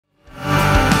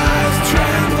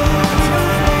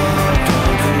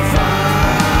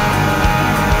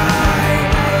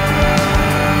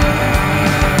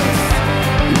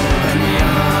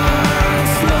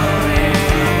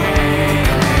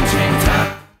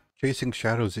Chasing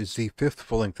Shadows is the fifth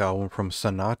full-length album from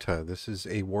Sunnata. This is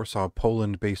a Warsaw,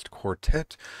 Poland-based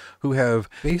quartet who have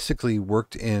basically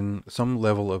worked in some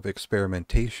level of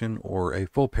experimentation or a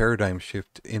full paradigm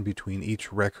shift in between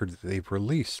each record that they've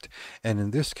released. And in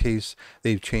this case,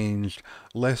 they've changed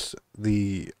less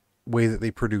the way that they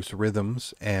produce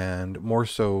rhythms and more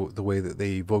so the way that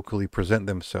they vocally present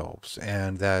themselves,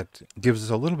 and that gives us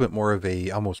a little bit more of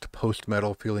a almost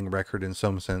post-metal feeling record in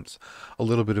some sense, a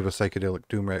little bit of a psychedelic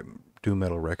doom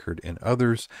metal record in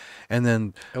others, and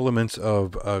then elements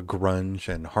of grunge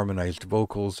and harmonized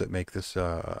vocals that make this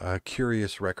a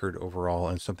curious record overall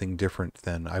and something different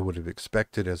than I would have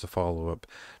expected as a follow-up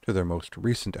to their most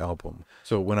recent album.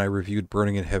 So when I reviewed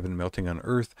Burning in Heaven, Melting on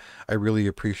Earth, I really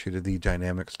appreciated the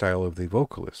dynamic style of the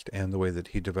vocalist and the way that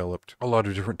he developed a lot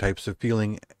of different types of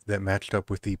feeling that matched up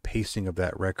with the pacing of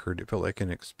that record. It felt like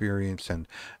an experience, and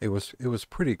it was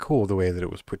pretty cool the way that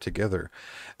it was put together.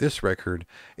 This record,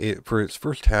 for its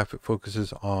first half, it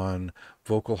focuses on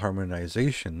vocal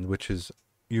harmonization, which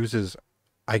uses,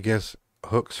 I guess,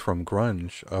 hooks from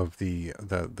grunge of the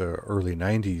early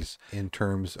 90s in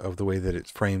terms of the way that it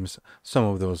frames some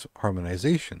of those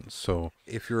harmonizations. So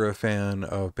if you're a fan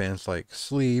of bands like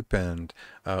Sleep and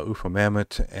UFO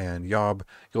Mammoth and Yob,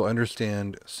 you'll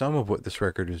understand some of what this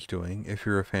record is doing. If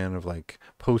you're a fan of like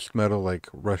post-metal like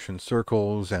Russian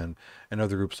Circles and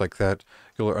other groups like that,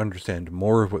 you'll understand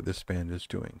more of what this band is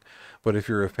doing. But if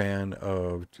you're a fan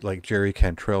of like Jerry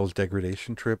Cantrell's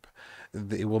Degradation Trip,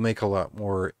 it will make a lot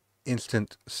more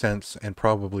instant sense and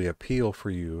probably appeal for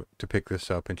you to pick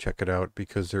this up and check it out,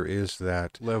 because there is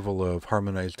that level of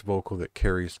harmonized vocal that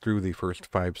carries through the first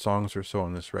 5 songs or so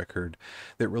on this record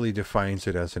that really defines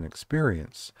it as an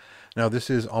experience. Now, this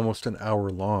is almost an hour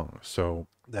long, so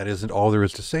that isn't all there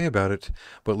is to say about it,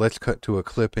 but let's cut to a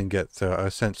clip and get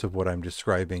a sense of what I'm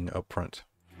describing up front.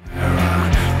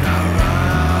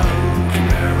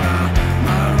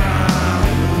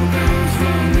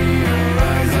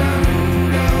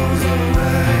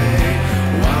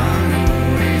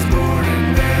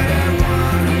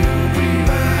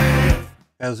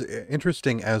 As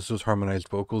interesting as those harmonized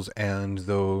vocals and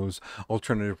those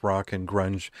alternative rock and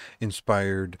grunge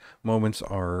inspired moments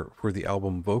are for the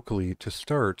album vocally to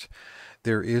start,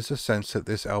 there is a sense that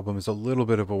this album is a little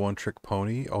bit of a one-trick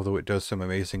pony, although it does some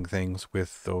amazing things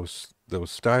with those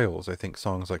styles. I think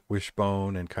songs like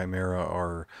Wishbone and Chimera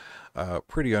are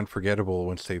pretty unforgettable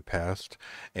once they've passed,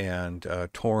 and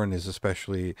Torn is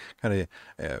especially kind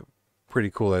of pretty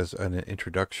cool as an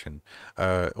introduction.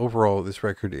 Overall, this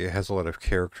record, it has a lot of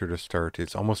character to start.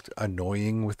 It's almost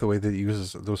annoying with the way that it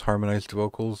uses those harmonized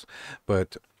vocals,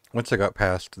 but once I got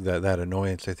past that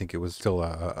annoyance, I think it was still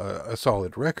a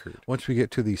solid record. Once we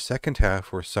get to the second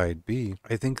half, or side B,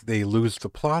 I think they lose the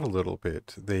plot a little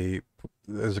bit.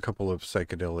 There's a couple of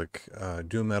psychedelic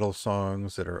doom metal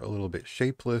songs that are a little bit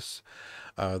shapeless.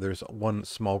 There's one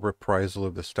small reprisal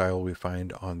of the style we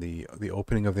find on the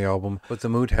opening of the album, but the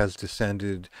mood has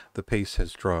descended, the pace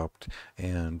has dropped,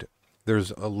 and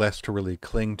there's a less to really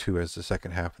cling to as the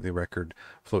second half of the record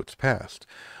floats past.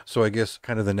 So I guess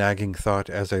kind of the nagging thought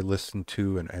as I listened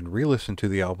to and re-listened to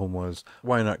the album was,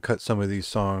 why not cut some of these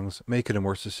songs, make it a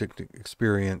more succinct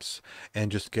experience,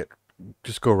 and just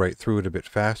go right through it a bit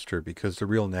faster, because the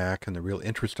real knack and the real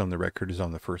interest on the record is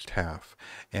on the first half.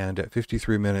 And at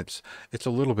 53 minutes, it's a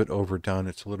little bit overdone,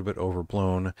 it's a little bit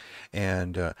overblown,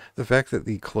 and the fact that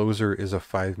the closer is a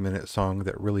 5-minute song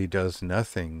that really does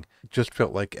nothing just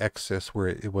felt like excess where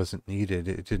it wasn't needed.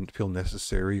 It didn't feel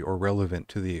necessary or relevant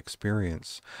to the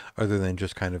experience, other than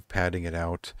just kind of padding it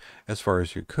out as far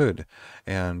as you could.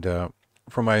 And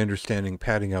from my understanding,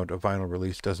 padding out a vinyl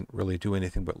release doesn't really do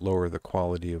anything but lower the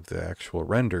quality of the actual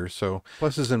render. So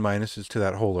pluses and minuses to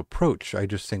that whole approach. I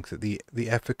just think that the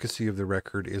efficacy of the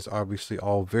record is obviously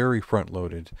all very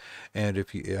front-loaded, and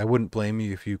I wouldn't blame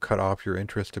you if you cut off your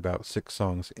interest about 6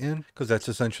 songs in, because that's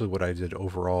essentially what I did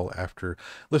overall after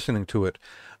listening to it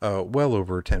well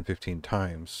over 10-15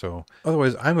 times. So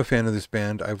otherwise, I'm a fan of this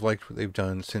band. I've liked what they've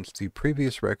done since the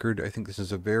previous record. I think this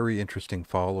is a very interesting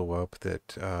follow-up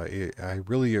that I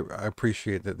really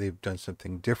appreciate, that they've done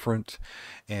something different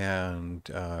and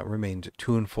remained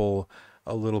tuneful,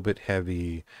 a little bit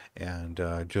heavy, and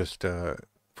just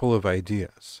full of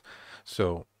ideas.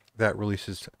 So that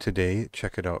releases today.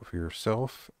 Check it out for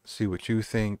yourself, see what you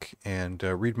think, and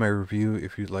read my review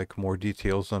if you'd like more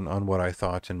details on what I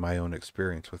thought and my own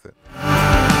experience with it.